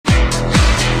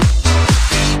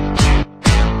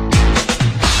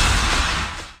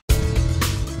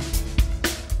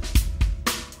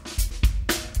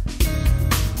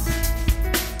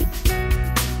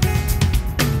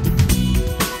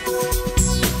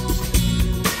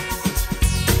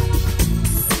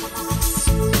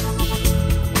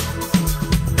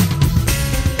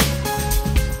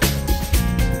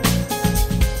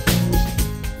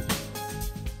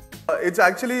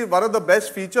actually one of the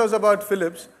best features about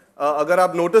Philips. अगर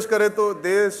आप notice करें तो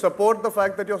they support the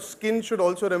fact that your skin should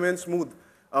also remain smooth.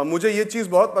 मुझे ये चीज़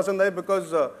बहुत पसंद है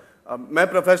because मैं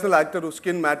professional actor हूँ,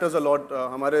 skin matters a lot.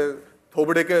 हमारे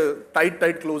थोबड़े के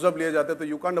tight close-up लिए जाते हैं तो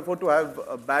you can't afford to have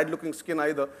a bad-looking skin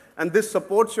either. And this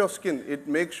supports your skin. It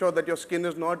makes sure that your skin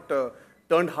is not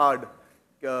turned hard.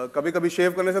 कभी-कभी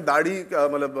shave करने से दाढ़ी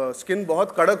मतलब skin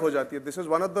बहुत कड़क हो जाती है. This is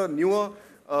one of the newer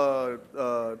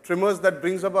trimmers that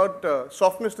brings about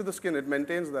softness to the skin. It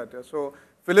maintains that. Yeah. So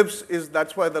Philips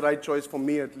that's why the right choice for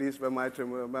me at least where my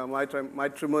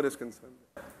trimmer is concerned.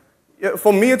 Yeah,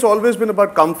 for me it's always been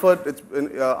about comfort.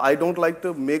 I don't like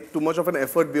to make too much of an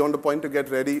effort beyond the point to get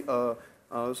ready.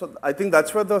 So I think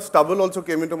that's where the stubble also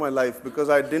came into my life because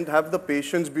I didn't have the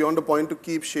patience beyond the point to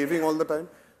keep shaving all the time.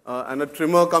 And a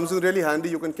trimmer comes in really handy.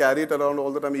 You can carry it around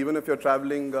all the time even if you're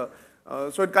traveling.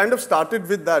 So it kind of started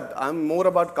with that. I'm more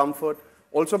about comfort,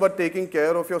 also about taking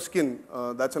care of your skin.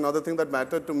 That's another thing that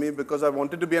mattered to me because I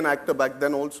wanted to be an actor back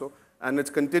then also, and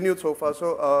it's continued so far.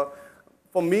 So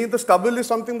for me, the stubble is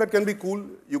something that can be cool.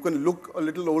 You can look a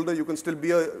little older. You can still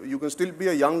be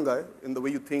a young guy in the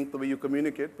way you think, the way you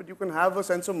communicate, but you can have a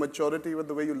sense of maturity with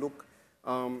the way you look.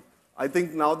 I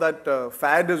think now that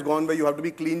fad is gone where you have to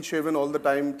be clean shaven all the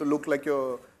time to look like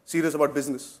you're serious about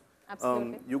business.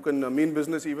 Absolutely. You can mean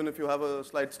business even if you have a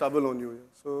slight stubble on you.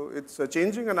 So it's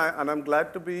changing, and I'm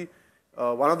glad to be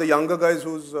one of the younger guys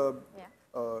who's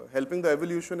helping the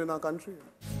evolution in our country.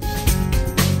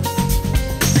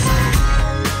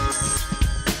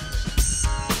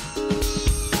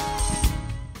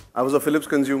 I was a Philips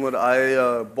consumer.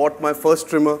 I bought my first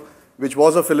trimmer, which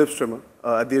was a Philips trimmer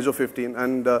at the age of 15,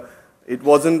 and it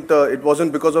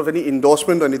wasn't because of any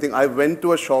endorsement or anything. I went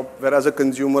to a shop where as a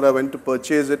consumer I went to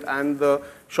purchase it and the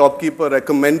shopkeeper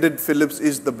recommended Philips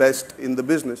is the best in the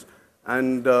business.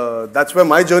 And that's where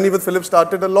my journey with Philips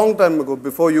started a long time ago,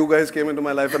 before you guys came into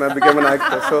my life and I became an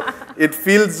actor. So it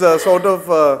feels sort of...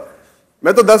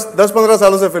 मैं तो 10-15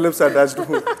 सालों से Philips attached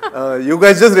हूँ. You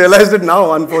guys just realized it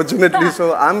now, unfortunately.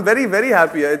 So I'm very, very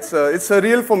happy. It's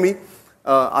surreal for me.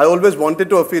 I always wanted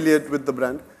to affiliate with the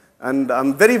brand. And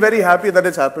I'm very, very happy that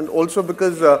it's happened. Also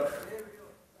because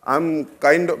I'm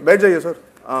kind of... बैठ जाइए sir.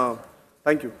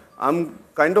 Thank you. I'm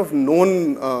kind of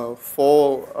known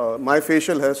for my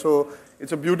facial hair. So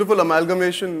it's a beautiful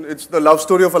amalgamation. It's the love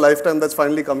story of a lifetime that's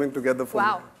finally coming together for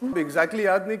me. Exactly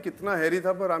याद नहीं कितना hairy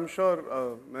था, पर I'm sure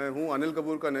मैं हूँ अनिल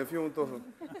कपूर का nephew हूँ तो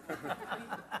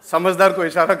समझदार को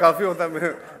इशारा काफी होता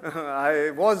है.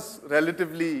 I was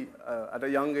relatively at a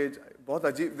young age. बहुत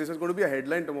अजीब. This is going to be a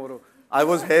headline tomorrow. I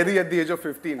was hairy at the age of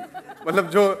 15. मतलब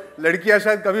जो लड़कियां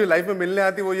शायद कभी लाइफ में मिलने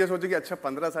आती वो ये सोचे कि अच्छा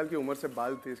 15 साल की उम्र से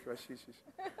बाल थे इसके बाद शीश.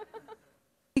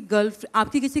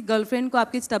 आपकी किसी गर्लफ्रेंड को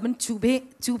आपके स्टबन चुभे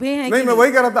हैं? नहीं, मैं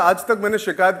वही कह रहा था, आज तक मैंने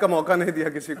शिकायत का मौका नहीं दिया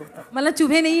किसी को. मतलब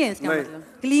चुभे नहीं है इसका मतलब?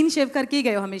 क्लीन शेव करके ही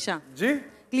गए हो हमेशा? जी,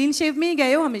 क्लीन शेव में ही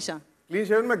गए हो हमेशा? क्लीन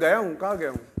शेव में गया हूँ. कहाँ गया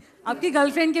हूँ? आपकी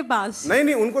गर्लफ्रेंड के पास?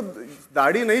 नहीं, उनको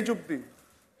दाढ़ी नहीं चुभती.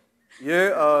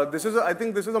 I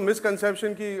think this is a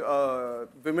misconception कि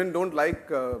women don't like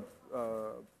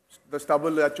the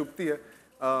stubble या चुभती है.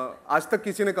 आज तक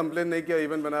किसी ने complain नहीं किया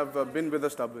even when I've been with a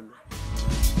stubble.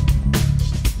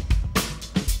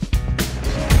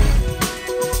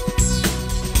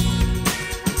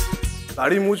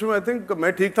 दाढ़ी मूंछ में I think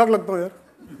मैं ठीक ठाक लगता हूँ यार.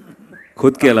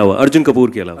 खुद के अलावा, अर्जुन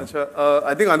कपूर के अलावा. अच्छा,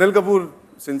 I think Anil Kapoor,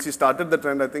 since he started the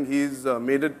trend, I think he's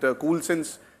made it cool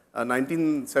since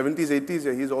 1970s, 80s.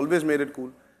 Yeah, he's always made it cool.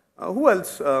 Who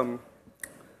else?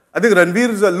 I think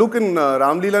Ranveer's look in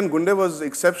Ramleela and Gunde was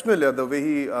exceptional. Yeah, the way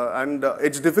he and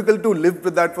it's difficult to live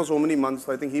with that for so many months.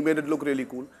 So I think he made it look really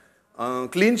cool.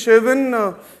 Clean shaven.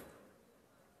 I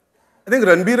think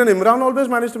Ranveer and Imran always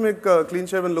managed to make clean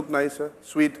shaven look nice,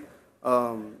 sweet.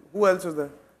 Who else is there?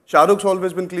 Shah Rukh's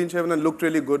always been clean shaven and looked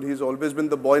really good. He's always been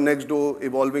the boy next door,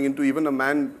 evolving into even a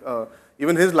man.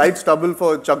 Even his light stubble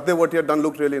for Chak De, what he had done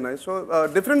looked really nice. So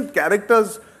different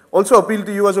characters also appeal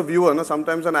to you as a viewer. No?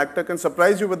 Sometimes an actor can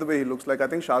surprise you with the way he looks. Like I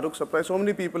think Shah Rukh surprised so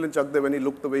many people in Chak De when he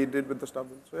looked the way he did with the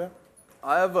stubble. So yeah,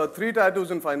 I have 3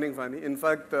 tattoos in Finding Fanny. In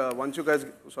fact, once you guys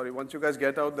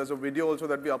get out, there's a video also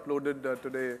that we uploaded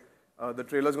today. The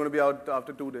trailer is going to be out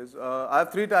after 2 days. I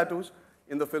have 3 tattoos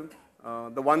in the film.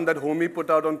 The one that Homie put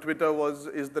out on Twitter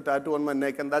is the tattoo on my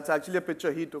neck, and that's actually a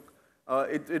picture he took.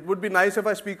 It would be nice if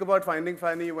I speak about Finding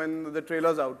Fanny when the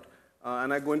trailer's out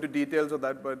and I go into details of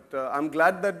that, but I'm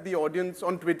glad that the audience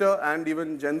on Twitter and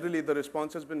even generally the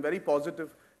response has been very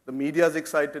positive. The media is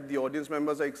excited, the audience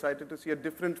members are excited to see a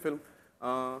different film.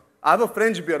 I have a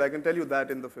French beard, I can tell you that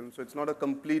in the film, so it's not a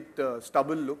complete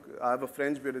stubble look. I have a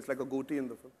French beard, it's like a goatee in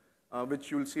the film,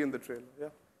 which you'll see in the trailer. Yeah.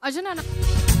 Arjun,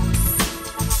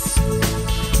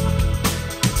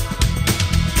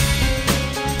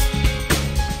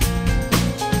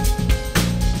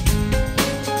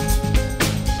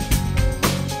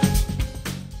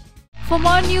 For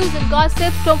more news and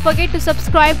gossips, don't forget to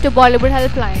subscribe to Bollywood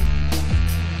Helpline.